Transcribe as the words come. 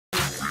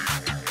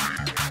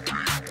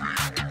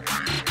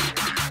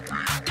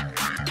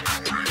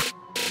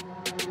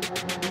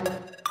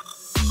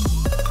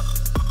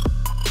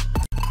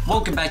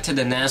welcome back to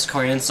the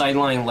NASCAR Inside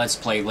Line Let's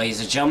Play. Ladies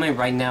and gentlemen,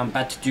 right now I'm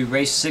about to do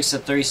race 6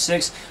 of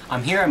 36.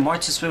 I'm here at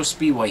Martinsville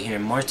Speedway here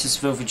in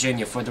Martinsville,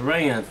 Virginia for the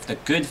running of the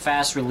Goodies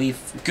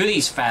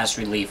Fast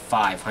Relief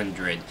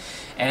 500.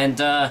 And,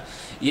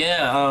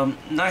 yeah,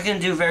 not going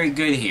to do very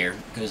good here,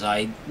 because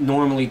I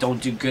normally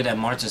don't do good at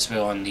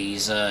Martinsville on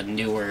these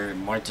newer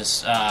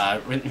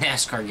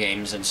NASCAR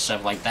games and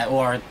stuff like that,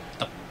 or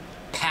the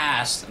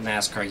past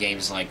NASCAR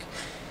games like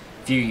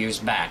a few years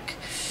back.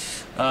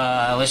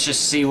 Let's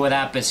just see what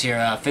happens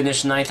here.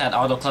 Finished 9th at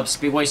Auto Club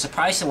Speedway.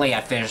 Surprisingly,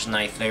 I finished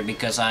 9th there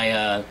because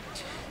I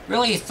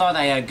really thought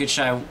I had a good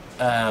shot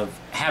of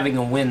having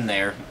a win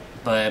there,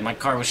 but my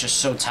car was just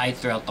so tight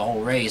throughout the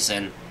whole race,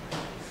 and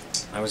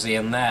I was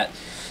in that.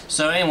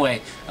 So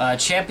anyway,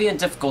 champion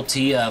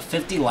difficulty,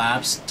 50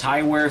 laps,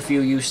 tire wear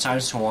fuel use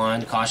times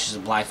 1, cautious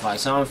of black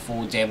flags on,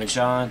 full damage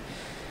on,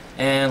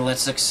 and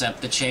let's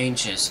accept the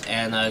changes.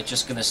 And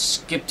just gonna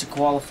skip to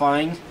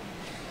qualifying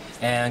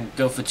and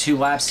go for 2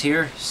 laps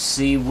here,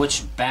 see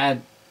which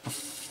bad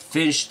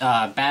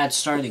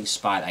starting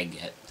spot I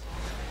get.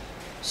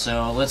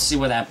 So let's see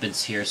what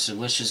happens here. So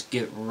let's just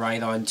get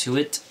right on to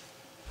it.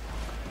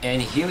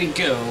 And here we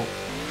go.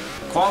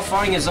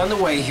 Qualifying is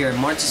underway here at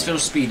Martinsville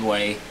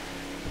Speedway.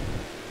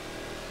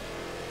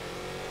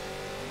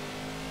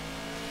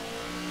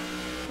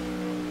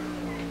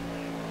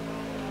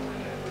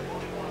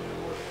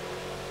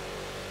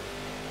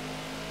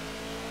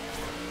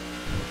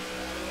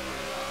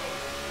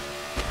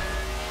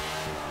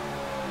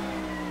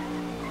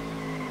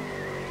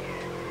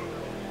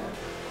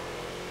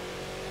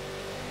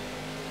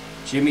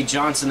 Jimmy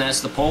Johnson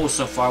has the pole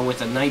so far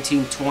with a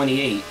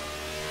 1928.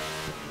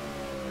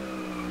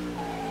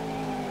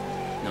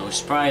 No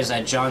surprise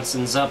that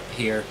Johnson's up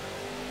here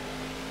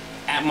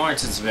at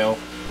Martinsville.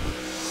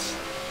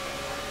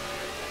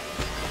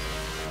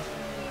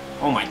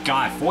 Oh my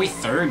god,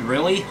 43rd,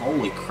 really?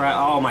 Holy crap,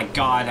 oh my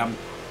god,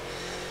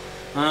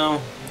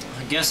 well,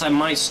 I guess I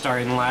might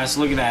start in last.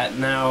 Look at that,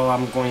 now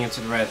I'm going into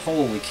the red.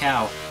 Holy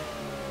cow.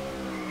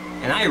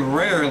 And I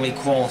rarely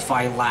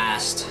qualify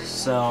last,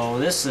 so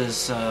this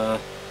is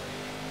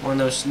one of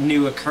those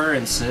new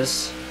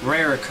occurrences,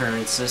 rare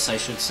occurrences, I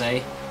should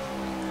say.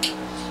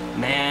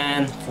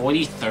 Man,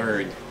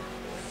 43rd.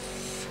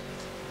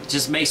 It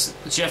just makes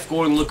Jeff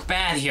Gordon look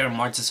bad here in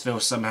Martinsville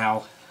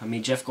somehow. I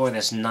mean, Jeff Gordon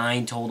has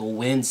 9 total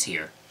wins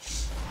here,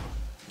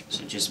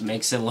 so it just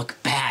makes it look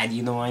bad,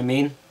 you know what I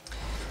mean?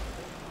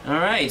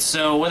 Alright,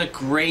 so what a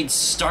great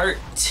start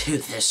to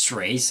this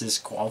race is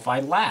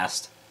qualified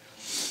last.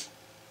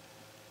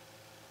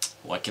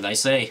 What can I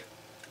say?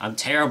 I'm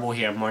terrible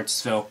here at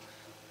Martinsville.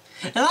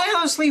 And I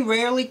honestly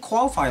rarely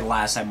qualify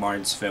last at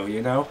Martinsville,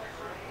 you know?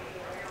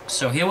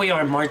 So here we are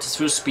at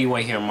Martinsville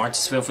Speedway here in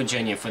Martinsville,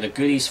 Virginia for the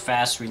Goodies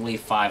Fast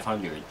Relief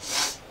 500.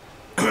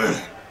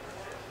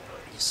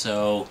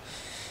 So,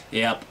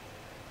 yep.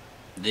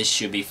 This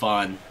should be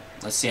fun.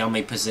 Let's see how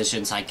many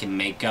positions I can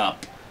make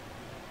up.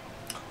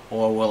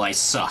 Or will I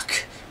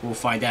suck? We'll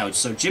find out.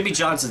 So Jimmy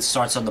Johnson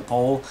starts on the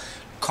pole.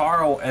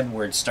 Carl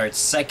Edwards starts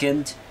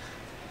second.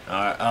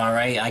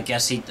 Alright, I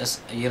guess he does.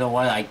 You know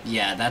what?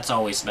 Yeah, that's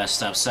always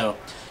messed up. So,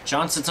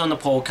 Johnson's on the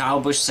pole, Kyle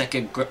Busch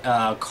second,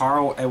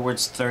 Carl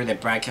Edwards third, and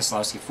Brad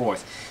Keselowski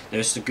fourth.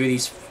 There's the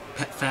Goodies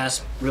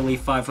Fast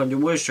Relief 500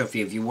 Winners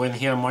Trophy. If you win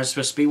here on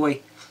Martinsville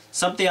Speedway,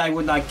 something I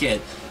would not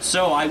get.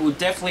 So, I would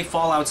definitely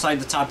fall outside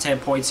the top 10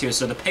 points here.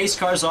 So, the pace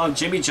car's on.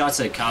 Jimmy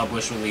Johnson and Kyle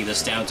Busch will lead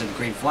us down to the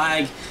green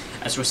flag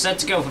as we're set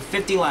to go for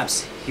 50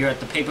 laps here at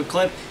the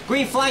paperclip.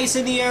 Green flag is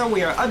in the air.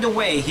 We are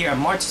underway here at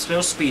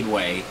Martinsville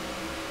Speedway.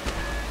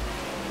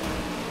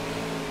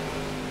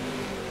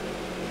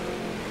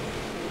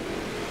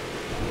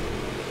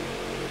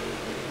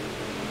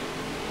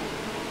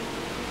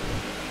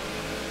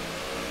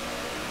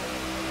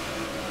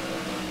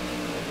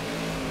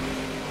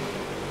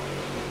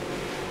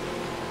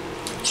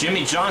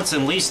 Jimmy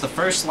Johnson leads the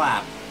first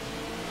lap.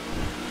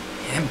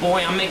 And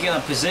boy, I'm making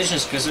up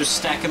positions because they're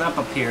stacking up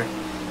here.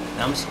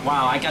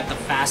 Wow, I got the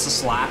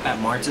fastest lap at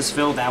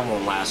Martinsville. That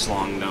won't last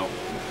long, though.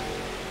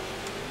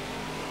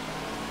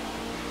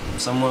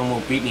 Someone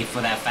will beat me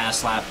for that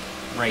fast lap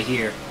right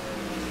here.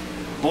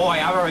 Boy,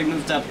 I've already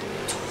moved up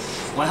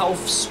 12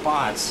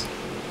 spots.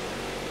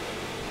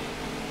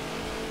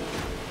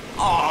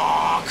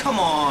 Oh, come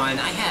on.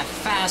 I had a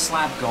fast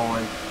lap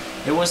going.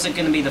 It wasn't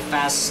going to be the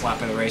fastest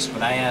lap of the race,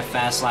 but I had a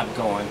fast lap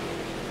going.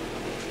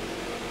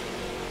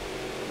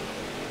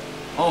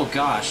 Oh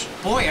gosh.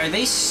 Boy, are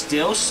they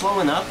still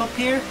slowing up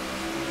here?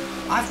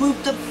 I've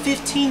moved up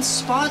 15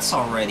 spots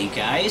already,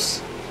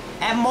 guys.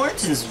 At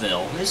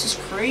Martinsville. This is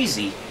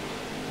crazy.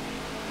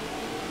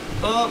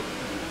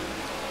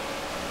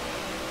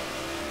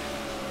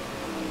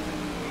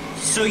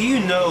 So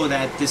you know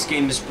that this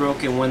game is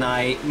broken when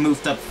I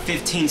moved up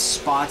 15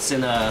 spots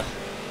in at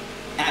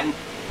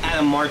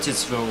a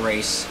Martinsville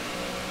race.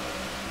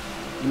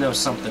 You know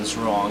something's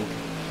wrong.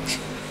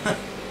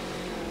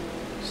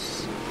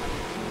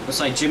 Looks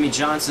like Jimmy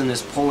Johnson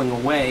is pulling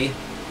away.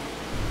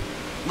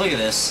 Look at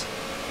this.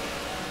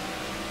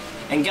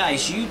 And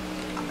guys,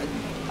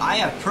 I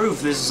have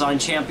proof this is on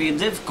champion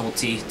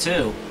difficulty,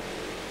 too.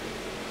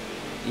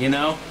 You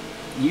know?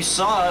 You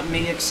saw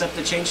me accept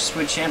the changes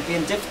with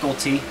champion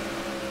difficulty.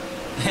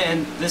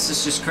 And this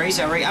is just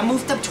crazy already. I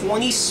moved up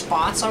 20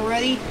 spots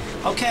already?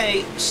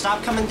 Okay,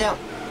 stop coming down.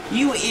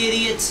 You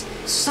idiots!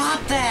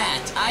 Stop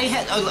that! I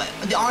had...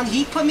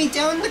 he put me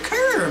down the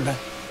curb!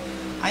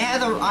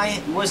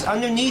 I was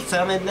underneath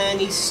him, and then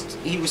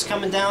he was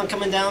coming down.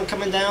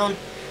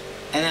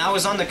 And I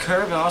was on the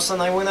curb, and all of a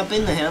sudden I went up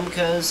into him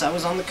because I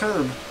was on the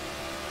curb.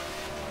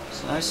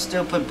 So I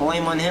still put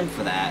blame on him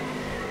for that.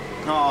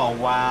 Oh,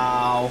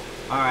 wow.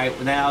 Alright,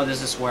 now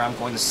this is where I'm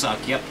going to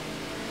suck. Yep.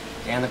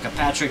 Danica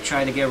Patrick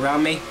tried to get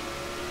around me.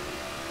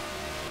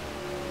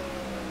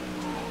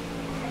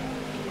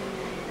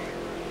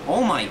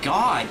 Oh my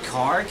god,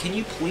 car, can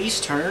you please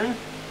turn?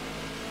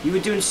 You were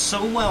doing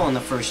so well in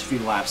the first few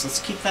laps. Let's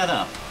keep that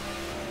up.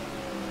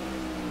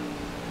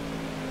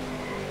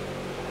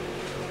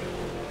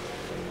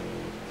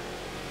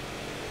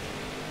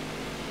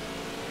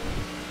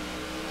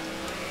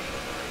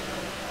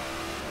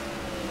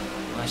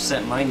 I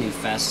set my new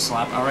fastest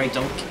lap. Alright,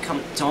 don't.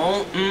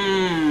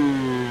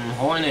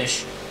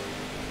 Hornish.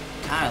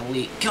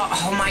 Golly.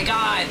 Oh my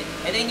god!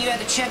 And then you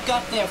had to check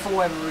up there for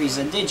whatever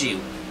reason, did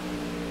you?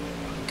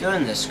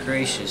 Goodness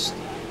gracious.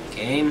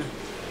 Game.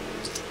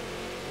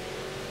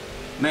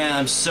 Man,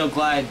 I'm so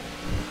glad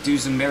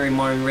dudes in Mary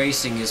Martin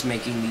Racing is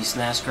making these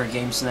NASCAR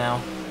games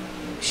now.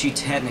 She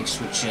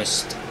Technics would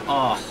just...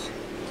 Oh,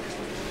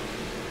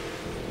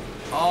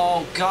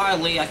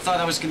 golly, I thought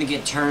I was gonna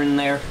get turned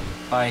there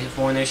by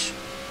Hornish.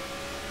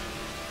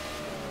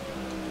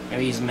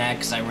 Maybe he's mad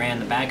because I ran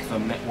the back of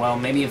him. Well,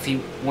 maybe if he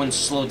wouldn't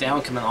slow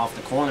down coming off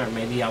the corner,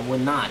 maybe I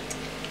would not.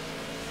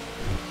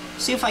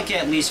 See if I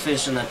can at least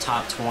finish in the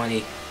top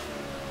 20.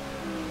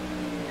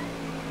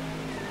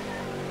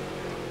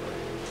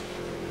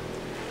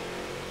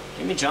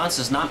 Jimmy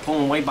Johnson's not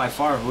pulling away by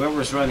far.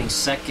 Whoever's running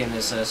second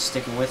is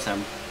sticking with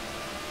him.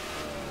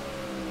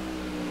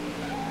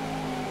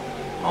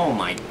 Oh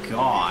my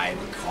god,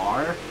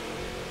 car.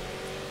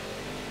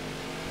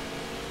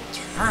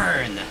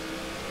 Turn.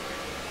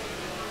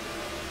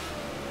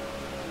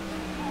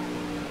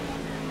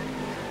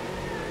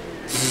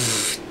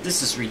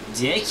 This is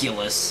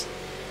ridiculous.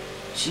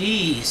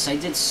 Jeez, I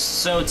did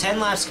so 10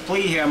 laps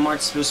complete here at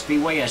Martinsville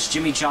Speedway as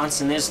Jimmy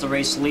Johnson is the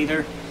race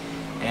leader,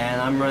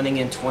 and I'm running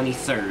in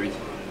 23rd.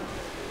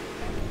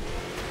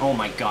 Oh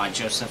my god,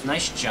 Joseph,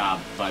 nice job,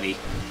 buddy.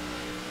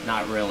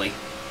 Not really.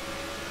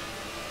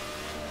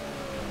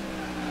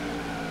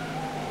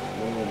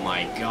 Oh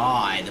my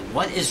god,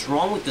 what is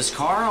wrong with this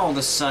car all of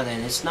a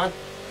sudden? It's not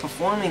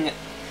performing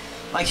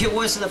like it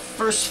was in the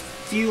first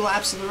few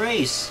laps of the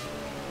race.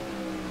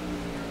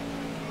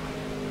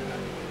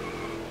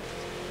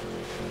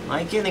 Am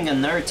I getting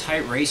another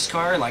tight race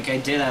car like I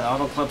did at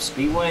Auto Club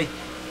Speedway?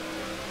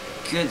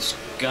 Good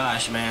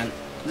gosh, man.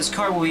 This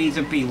car will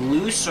either be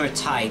loose or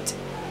tight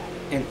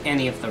in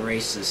any of the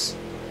races.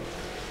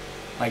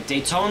 Like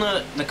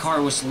Daytona, the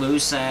car was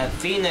loose. At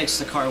Phoenix,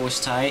 the car was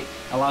tight.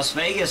 At Las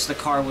Vegas, the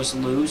car was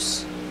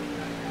loose.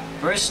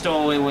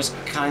 Bristol, it was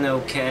kind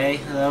of okay,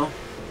 though.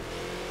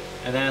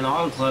 And then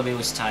Auto Club, it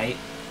was tight.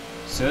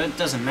 So it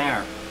doesn't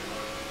matter,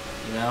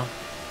 you know?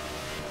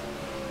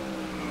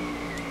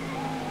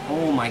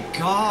 Oh my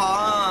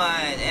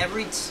god!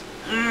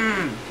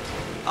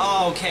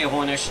 Oh, okay,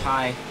 Hornish,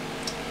 hi.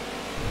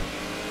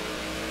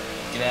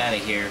 Get out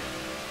of here.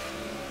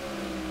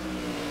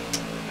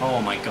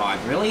 Oh my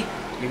god, really?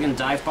 You're gonna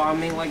dive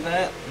bomb me like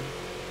that?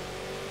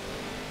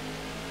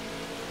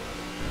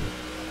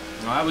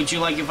 How would you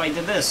like if I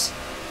did this?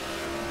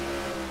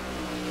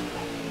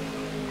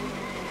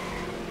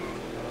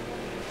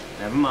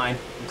 Never mind.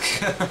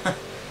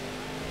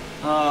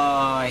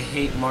 Oh, I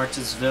hate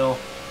Martinsville.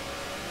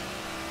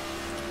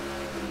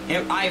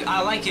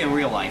 I like it in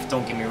real life,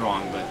 don't get me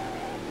wrong, but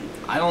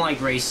I don't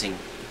like racing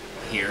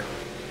here.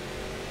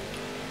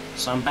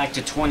 So I'm back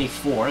to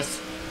 24th.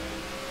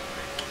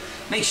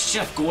 Makes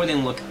Jeff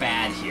Gordon look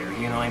bad here,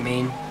 you know what I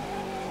mean?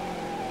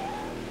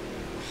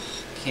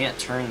 Can't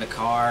turn the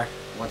car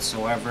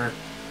whatsoever.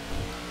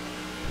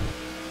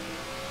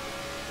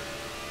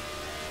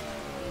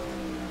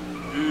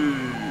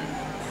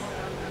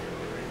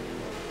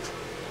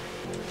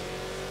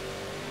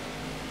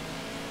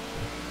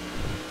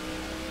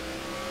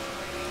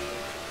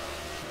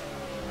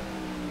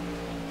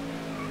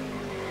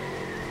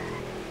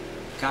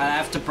 God, I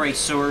have to brake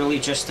so early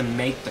just to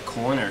make the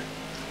corner.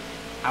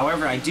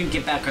 However, I do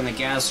get back on the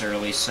gas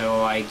early,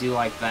 so I do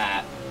like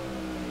that.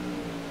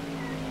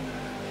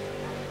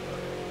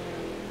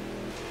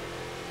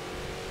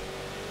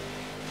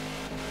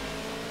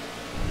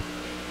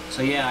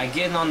 So yeah, I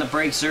get on the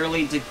brakes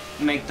early to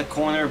make the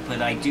corner,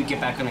 but I do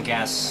get back on the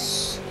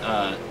gas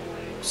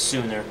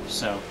sooner,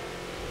 so...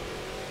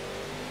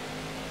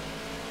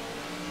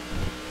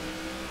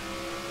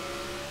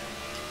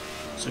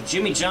 So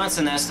Jimmy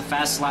Johnson has the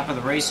fastest lap of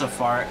the race so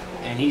far,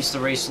 and he's the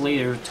race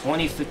leader,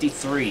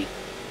 20:53.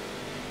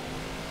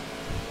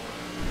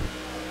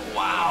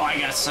 Wow, I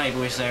got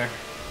sideways there.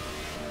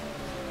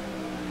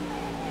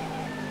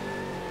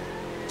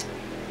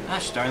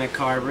 Gosh darn it,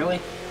 car,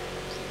 really?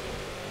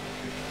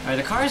 Alright,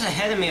 the cars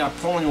ahead of me are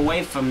pulling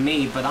away from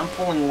me, but I'm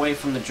pulling away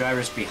from the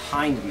drivers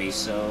behind me,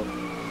 so...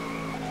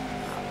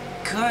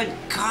 Good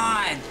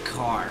God,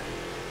 car.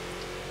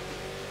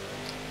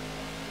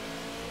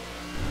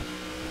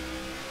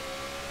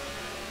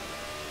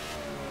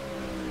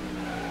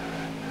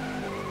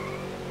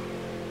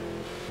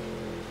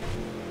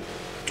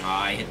 Oh,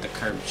 I hit the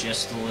curb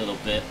just a little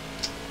bit.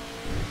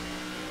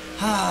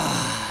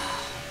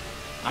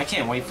 I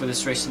can't wait for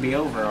this race to be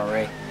over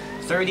already.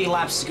 30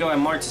 laps to go at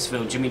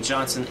Martinsville. Jimmie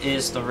Johnson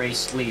is the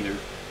race leader.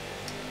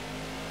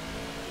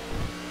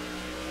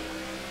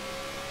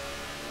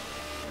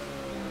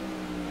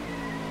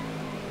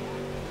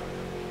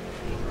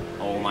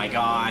 Oh my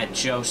God,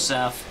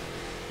 Joseph.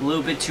 A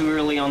little bit too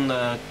early on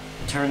the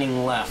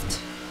turning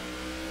left.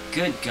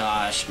 Good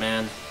gosh,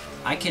 man.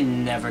 I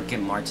can never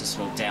get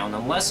Martinsville down,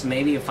 unless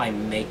maybe if I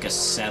make a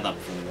setup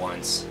for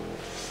once.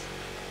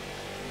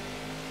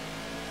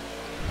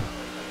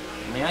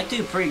 I mean, I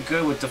do pretty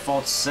good with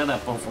default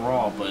setup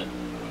overall, but...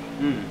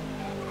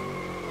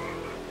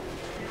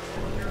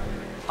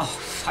 Oh,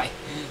 fight.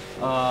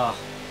 I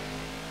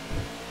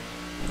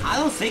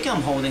don't think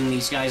I'm holding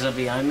these guys up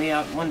behind me.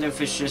 I wonder if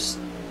it's just...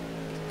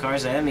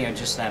 Cars ahead of me are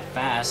just that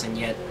fast, and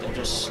yet they're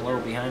just slow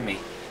behind me.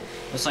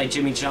 Looks like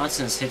Jimmie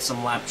Johnson's hit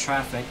some lap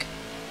traffic.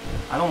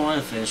 I don't want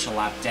to finish a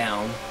lap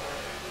down.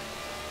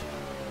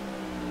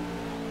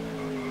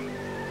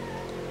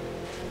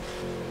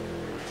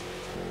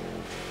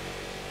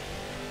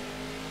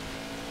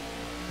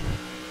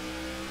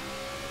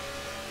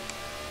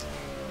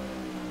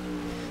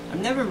 I've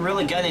never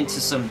really gotten into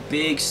some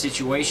big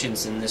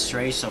situations in this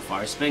race so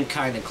far. It's been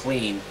kind of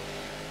clean.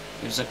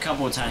 There's a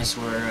couple of times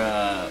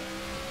where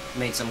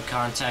made some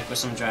contact with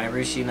some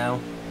drivers, you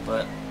know,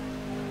 but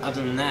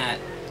other than that,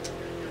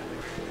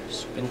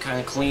 it's been kind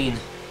of clean.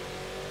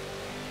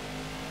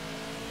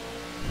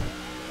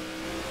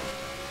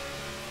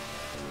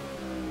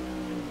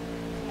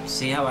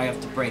 See how I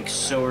have to brake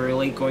so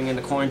early going in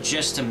the corner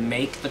just to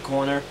make the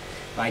corner?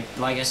 Like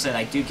I said,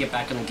 I do get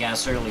back on the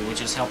gas early,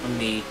 which is helping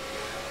me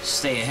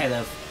stay ahead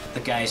of the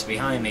guys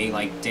behind me,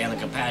 like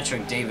Danica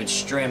Patrick, David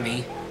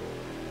Stremme,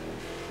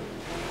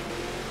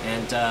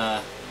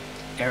 and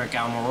Eric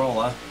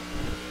Almirola.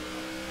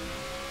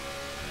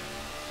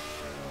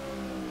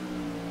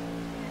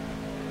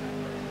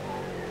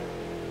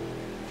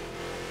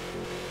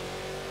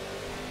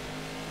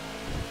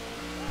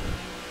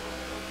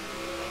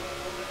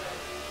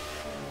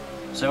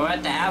 So we're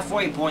at the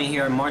halfway point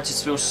here at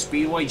Martinsville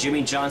Speedway.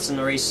 Jimmie Johnson,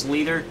 the race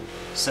leader,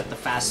 set the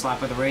fast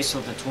lap of the race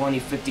with a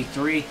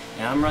 20:53,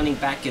 and I'm running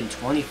back in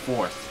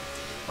 24th.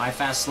 My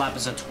fast lap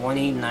is a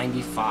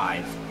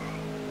 20:95.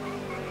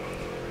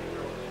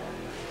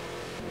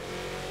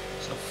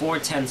 So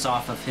 4/10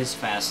 off of his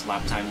fast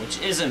lap time,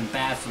 which isn't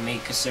bad for me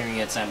considering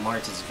it's at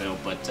Martinsville,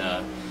 but,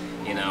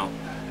 you know.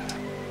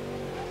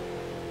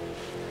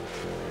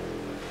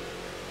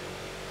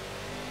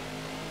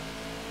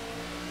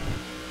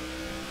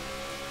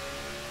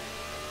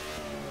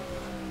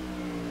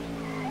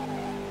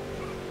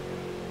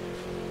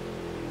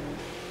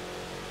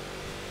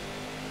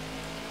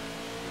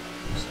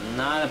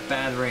 Not a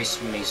bad race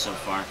for me so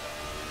far.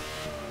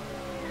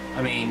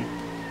 I mean,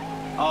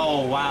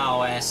 oh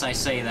wow, as I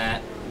say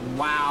that.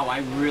 Wow, I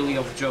really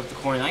overdrove the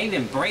corner. I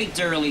even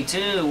braked early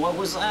too. What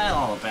was that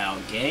all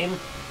about, game?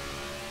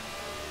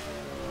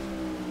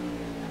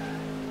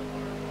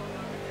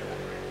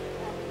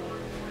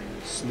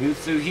 Smooth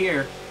through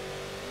here.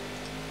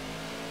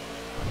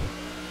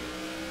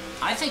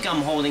 I think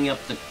I'm holding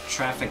up the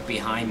traffic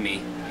behind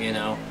me, you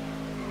know?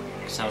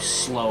 That's how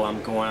slow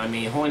I'm going. I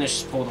mean,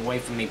 Hornish pulled away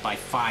from me by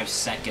 5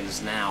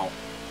 seconds now.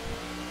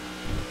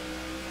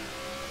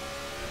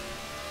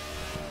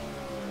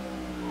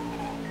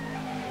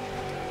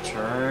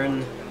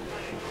 Turn.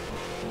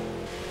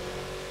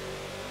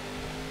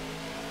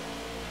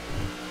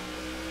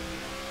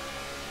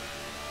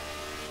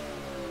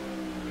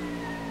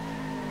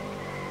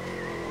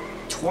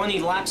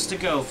 $20 laps to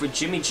go for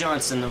Jimmie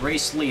Johnson, the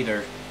race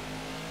leader.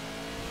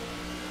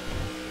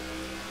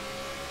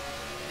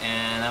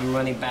 I'm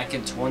running back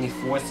in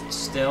 24th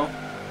still.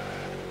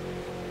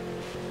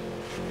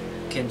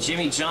 Can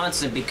Jimmie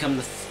Johnson become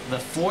the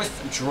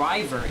fourth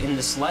driver in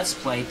this Let's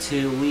Play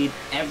to lead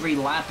every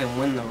lap and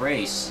win the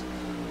race?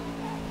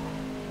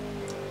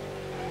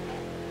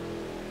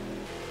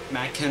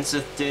 Matt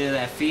Kenseth did it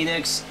at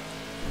Phoenix,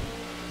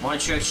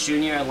 Truex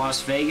Jr. at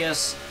Las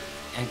Vegas,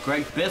 and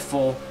Greg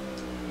Biffle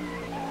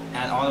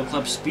at Auto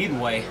Club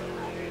Speedway.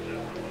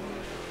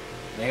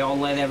 They all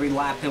led every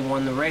lap and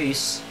won the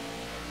race.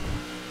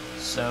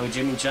 So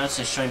Jimmie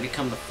Johnson is trying to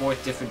become the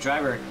fourth different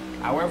driver.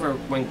 However,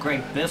 when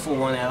Greg Biffle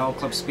won at Auto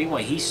Club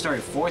Speedway, he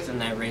started fourth in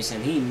that race,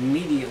 and he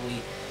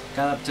immediately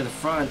got up to the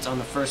front on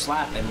the first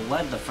lap and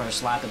led the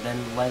first lap, and then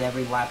led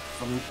every lap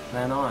from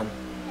then on.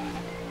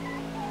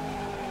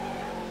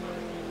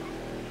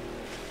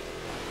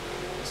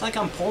 It's like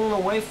I'm pulling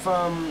away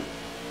from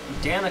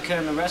Danica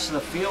and the rest of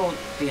the field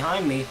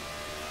behind me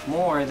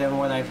more than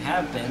what I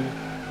have been.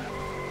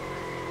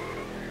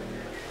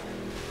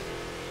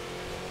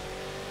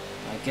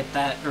 get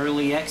that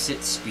early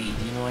exit speed,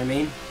 you know what I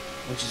mean?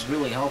 Which is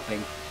really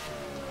helping.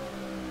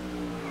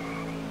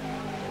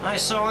 Alright,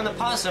 so on the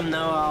positive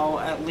note, I'll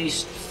at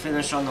least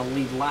finish on the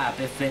lead lap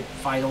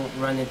if I don't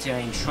run into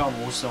any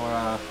troubles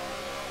or,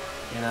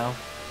 you know,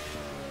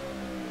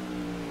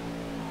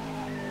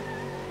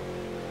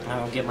 I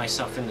don't get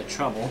myself into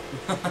trouble.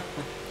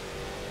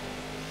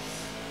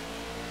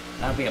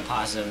 That'd be a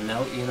positive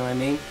note, you know what I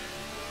mean?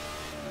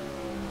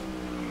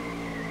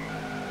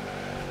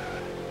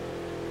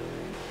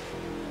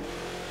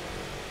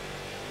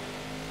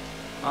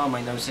 Oh,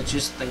 my nose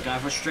itches. Thank God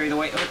for straight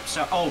away. Oops,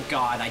 so, oh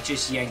God, I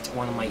just yanked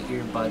one of my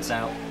earbuds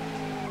out.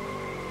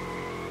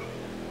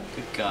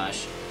 Good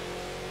gosh.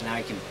 Now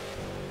I can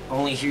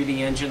only hear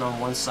the engine on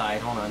one side.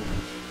 Hold on.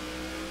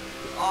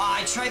 Oh,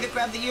 I tried to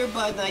grab the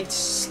earbud and I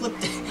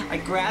slipped. I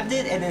grabbed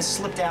it and then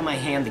slipped out of my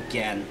hand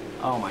again.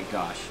 Oh my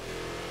gosh.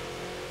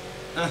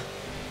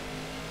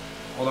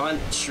 Hold on,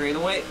 straight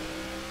away.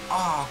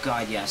 Oh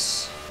God,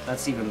 yes.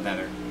 That's even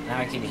better. Now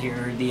I can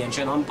hear the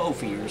engine on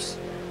both ears.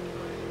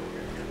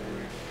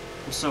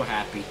 I'm so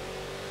happy.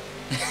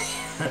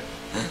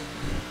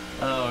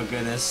 Oh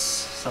goodness,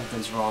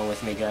 something's wrong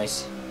with me,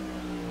 guys.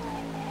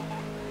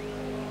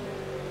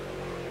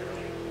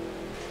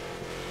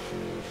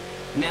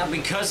 Now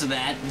because of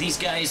that, these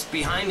guys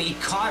behind me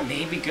caught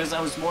me because I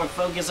was more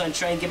focused on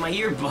trying to get my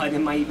earbud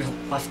in my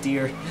left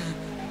ear.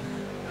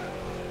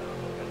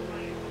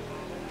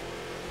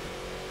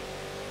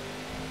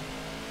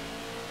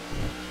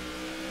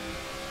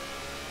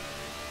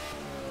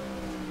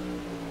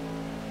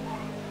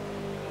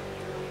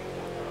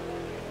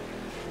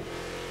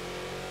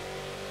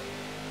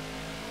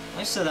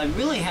 Like I said, I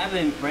really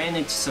haven't ran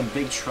into some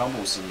big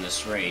troubles in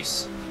this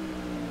race.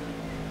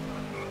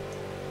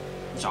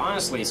 Which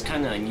honestly is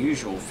kind of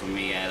unusual for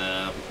me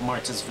at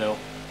Martinsville.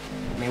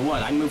 I mean,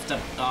 what? I moved up,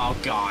 oh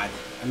God.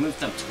 I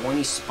moved up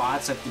 20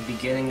 spots at the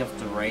beginning of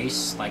the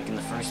race, like in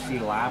the first few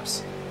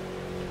laps.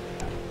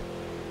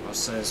 All of a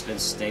sudden it's been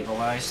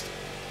stabilized.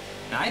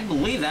 And I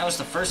believe that was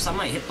the first time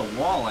I hit the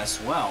wall as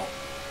well.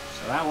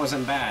 So that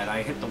wasn't bad.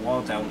 I hit the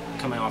wall down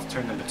coming off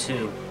turn number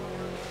 2,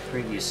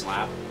 previous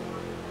lap.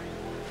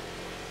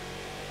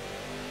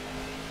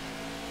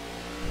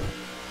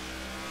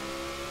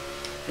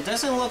 It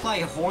doesn't look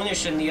like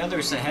Hornish and the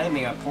others ahead of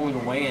me are pulling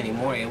away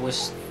anymore.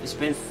 It's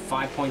been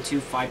 5.2,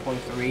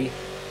 5.3,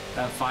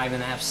 about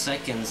 5.5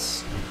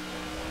 seconds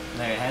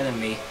they're ahead of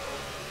me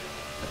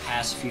the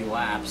past few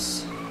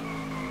laps.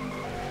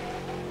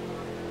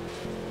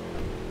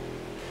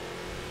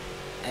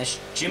 As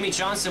Jimmy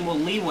Johnson will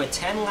lead with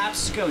 10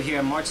 laps to go here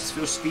at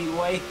Martinsville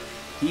Speedway.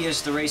 He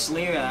is the race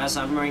leader as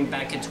I'm running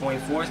back in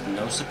 24th.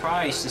 No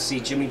surprise to see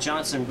Jimmy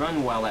Johnson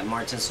run well at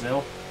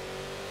Martinsville.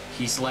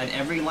 He's led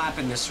every lap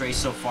in this race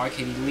so far.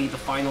 Can he lead the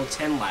final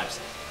 10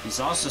 laps? He's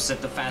also set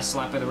the fastest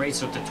lap of the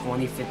race with the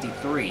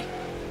 20:53.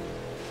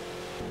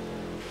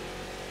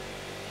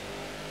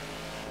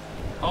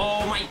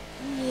 Oh my,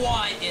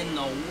 what in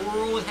the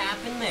world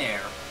happened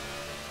there?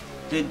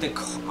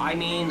 I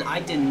mean,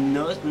 I did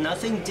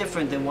nothing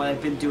different than what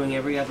I've been doing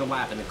every other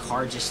lap, and the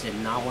car just did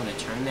not want to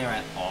turn there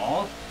at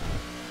all.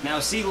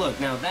 Now see, look,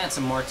 now that's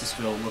a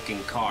Martinsville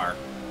looking car.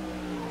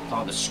 With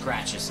all the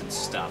scratches and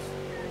stuff.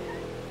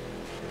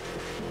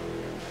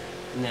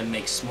 And that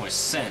makes more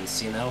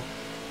sense, you know?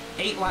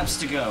 8 laps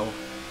to go.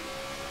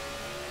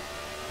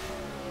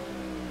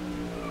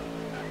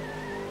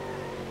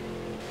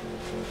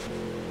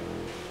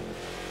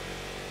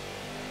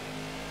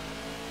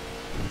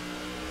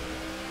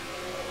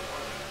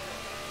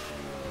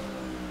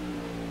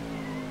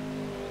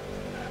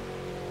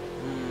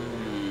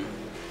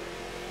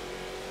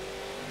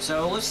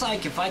 So it looks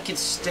like if I could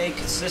stay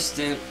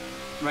consistent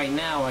right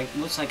now, it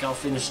looks like I'll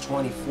finish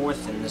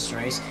 24th in this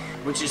race,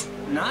 which is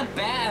not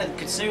bad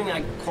considering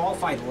I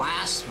qualified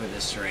last for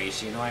this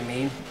race, you know what I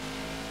mean?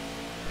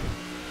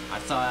 I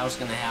thought I was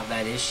going to have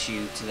that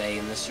issue today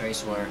in this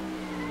race where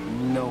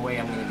no way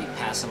I'm going to be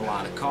passing a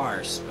lot of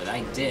cars, but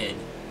I did.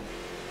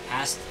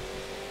 Passed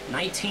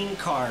 19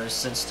 cars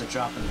since the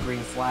drop of the green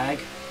flag.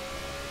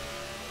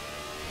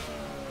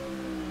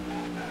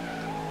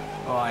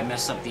 Oh, I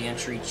messed up the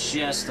entry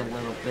just a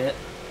little bit.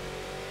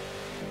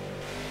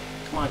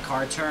 Come on,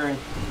 car, turn.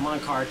 Come on,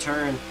 car,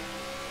 turn.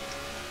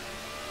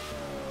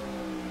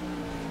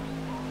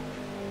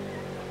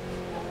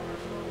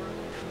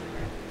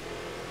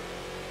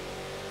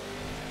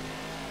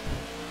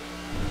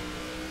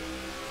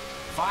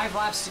 Five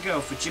laps to go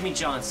for Jimmy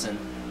Johnson.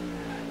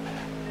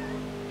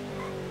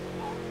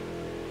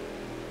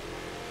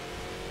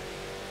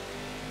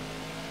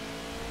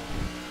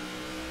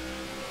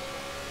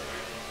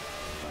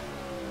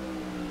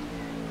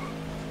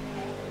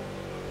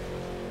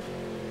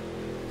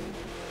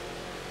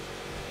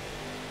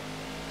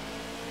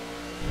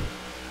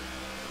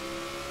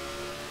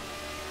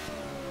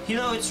 You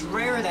know, it's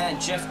rare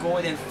that Jeff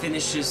Gordon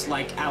finishes,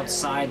 like,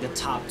 outside the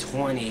top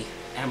 20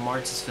 at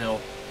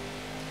Martinsville.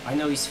 I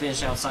know he's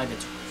finished outside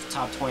the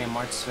top 20 at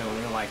Martinsville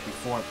in real life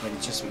before, but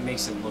it just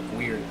makes it look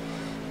weird.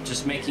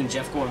 Just making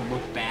Jeff Gordon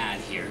look bad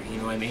here, you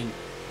know what I mean?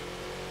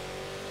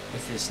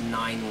 With his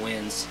 9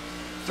 wins.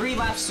 3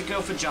 laps to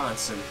go for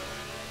Johnson.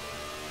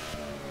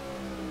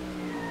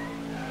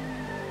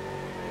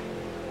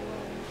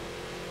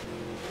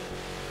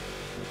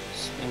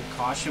 It's been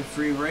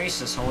caution-free race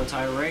this whole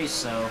entire race,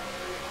 so...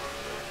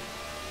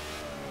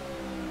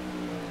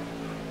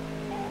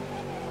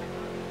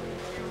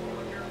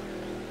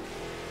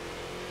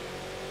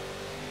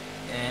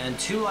 And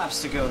 2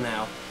 laps to go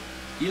now.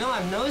 You know,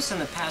 I've noticed in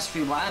the past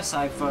few laps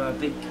I've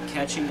been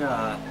catching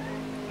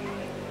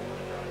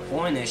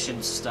Hornish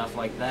and stuff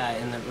like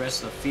that in the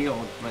rest of the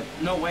field, but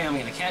no way I'm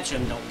gonna catch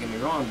him, don't get me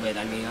wrong, but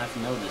I mean, I've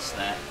noticed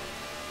that.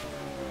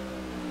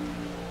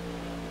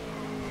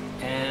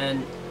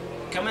 And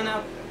coming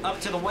up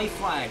to the white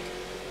flag.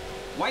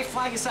 White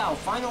flag is out.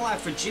 Final lap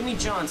for Jimmy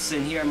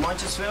Johnson here at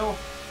Martinsville.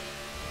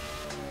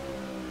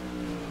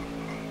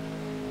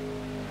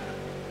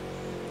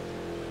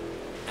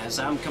 As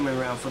I'm coming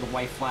around for the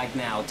white flag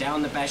now.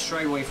 Down the back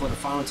straightaway for the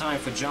final time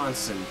for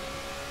Johnson.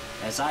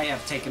 As I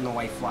have taken the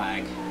white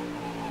flag.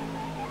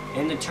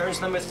 Into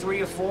turns number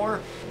 3 or 4.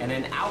 And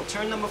then out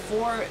turn number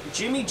 4.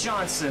 Jimmy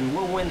Johnson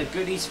will win the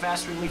Goody's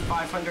Fast Relief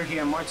 500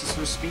 here at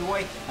Martinsville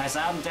Speedway. As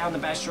I'm down the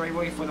back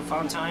straightaway for the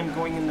final time.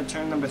 Going into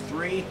turn number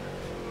 3.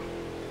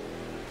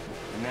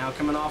 And now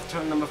coming off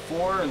turn number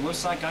 4. It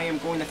looks like I am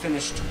going to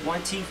finish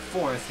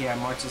 24th here at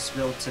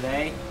Martinsville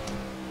today.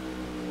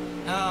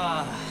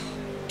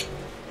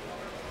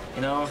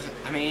 You know,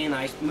 I mean,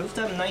 I moved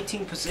up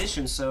 19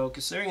 positions, so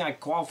considering I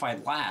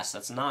qualified last,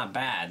 that's not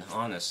bad,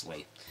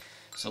 honestly.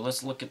 So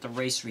let's look at the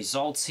race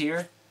results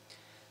here.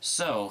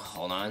 So,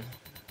 hold on.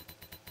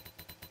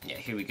 Yeah,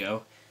 here we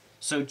go.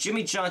 So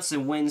Jimmy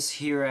Johnson wins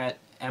here at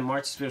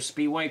Martinsville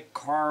Speedway.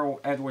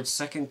 Carl Edwards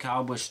 2nd,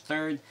 Kyle Busch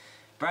 3rd.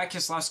 Brad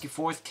Keselowski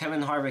 4th,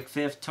 Kevin Harvick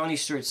 5th, Tony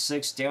Stewart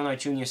 6th, Dale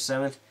Knight Jr.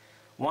 7th.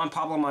 Juan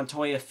Pablo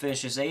Montoya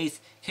finishes 8th,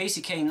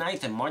 Casey K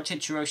 9th, and Martin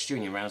Truex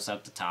Jr. rounds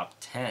out the top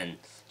 10.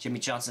 Jimmy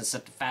Johnson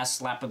set the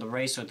fastest lap of the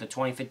race with the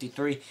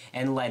 20:53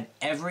 and led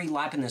every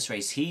lap in this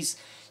race. He's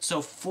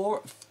so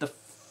four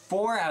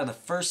out of the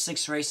first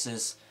 6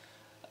 races,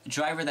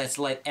 driver that's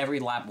led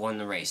every lap won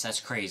the race. That's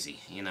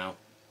crazy, you know.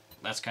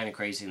 That's kind of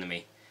crazy to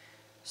me.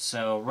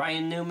 So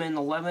Ryan Newman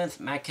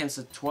 11th, Matt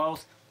Kenseth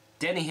 12th,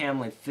 Denny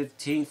Hamlin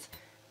 15th,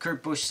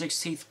 Kurt Busch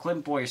 16th,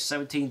 Clint Boyer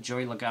 17th,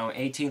 Joey Logano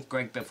 18th,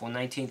 Greg Biffle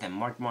 19th, and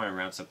Mark Martin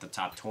rounds up the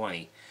top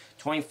 20.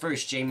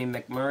 21st, Jamie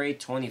McMurray.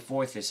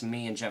 24th is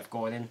me and Jeff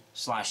Gordon,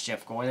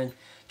 /Jeff Gordon.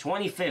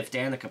 25th,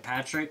 Danica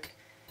Patrick.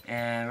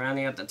 And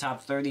rounding out the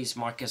top 30 is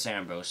Marcus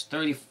Ambrose.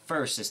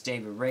 31st is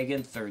David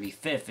Reagan.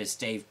 35th is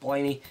Dave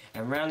Blaney.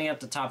 And rounding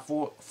out the top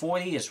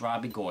 40 is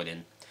Robbie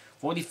Gordon.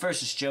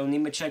 41st is Joe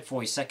Nemechek.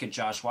 42nd,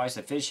 Josh Wise.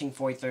 And finishing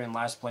 43rd in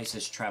last place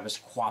is Travis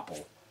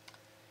Kvapil.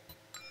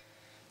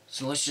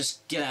 So let's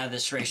just get out of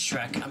this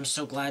racetrack. I'm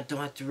so glad I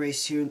don't have to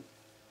race here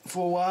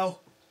for a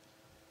while.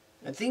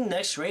 I think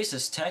next race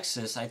is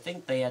Texas. I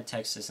think they had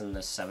Texas in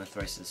the 7th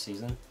race of the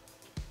season.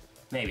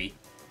 Maybe.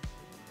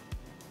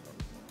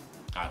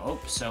 I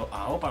hope so.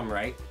 I hope I'm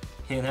right.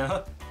 You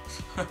know?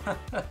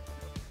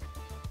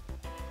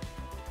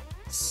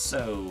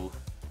 So,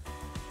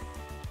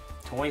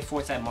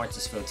 24th at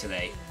Martinsville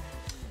today.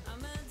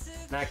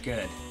 Not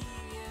good.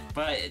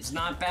 But it's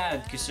not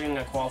bad considering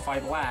I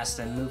qualified last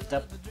and moved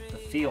up the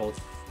field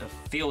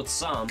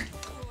some.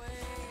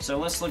 So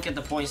let's look at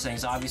the point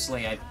standings.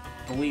 Obviously, I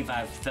believe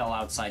I fell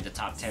outside the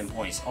top 10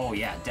 points. Oh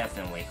yeah,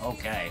 definitely.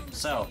 Okay,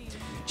 so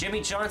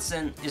Jimmy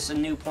Johnson is a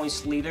new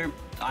points leader.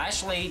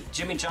 Actually,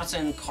 Jimmy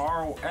Johnson and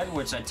Carl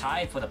Edwards are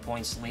tied for the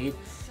points lead.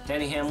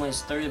 Denny Hamlin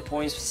is 3rd in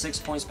points, 6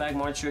 points back.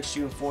 Martin Truex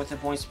Jr. 4th in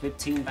points,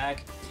 15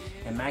 back.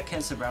 And Matt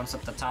Kenseth rounds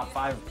up the top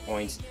 5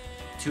 points,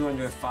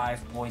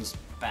 205 points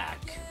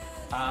back.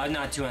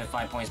 Not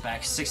 205 points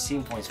back,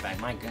 16 points back.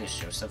 My goodness,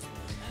 Joseph.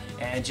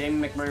 And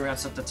Jamie McMurray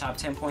rounds up the top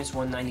 10 points,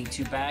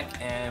 192 back.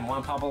 And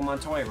Juan Pablo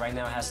Montoya right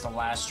now has the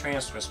last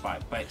transfer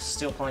spot, but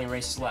still plenty of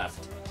races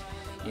left.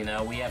 You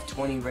know, we have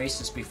 20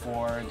 races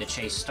before the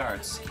chase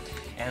starts.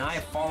 And I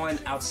have fallen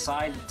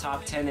outside the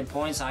top 10 in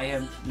points. I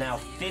am now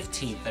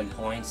 15th in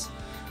points.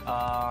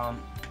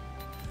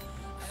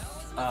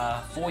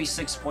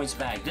 46 points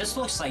back. This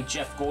looks like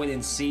Jeff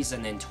Gordon's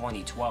season in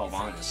 2012,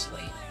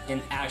 honestly.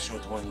 In actual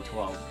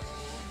 2012.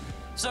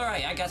 It's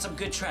alright, I got some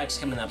good tracks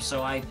coming up,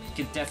 so I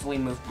could definitely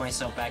move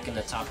myself back in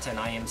the top 10.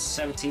 I am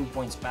 17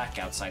 points back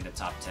outside the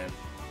top 10.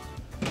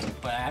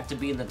 But I have to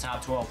be in the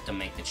top 12 to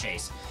make the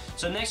chase.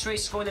 So next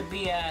race is going to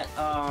be at,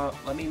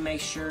 let me make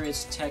sure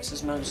it's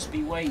Texas Motor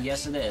Speedway.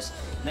 Yes, it is.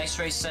 Next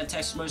race is at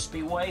Texas Motor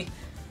Speedway.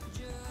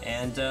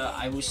 And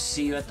I will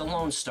see you at the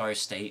Lone Star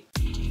State.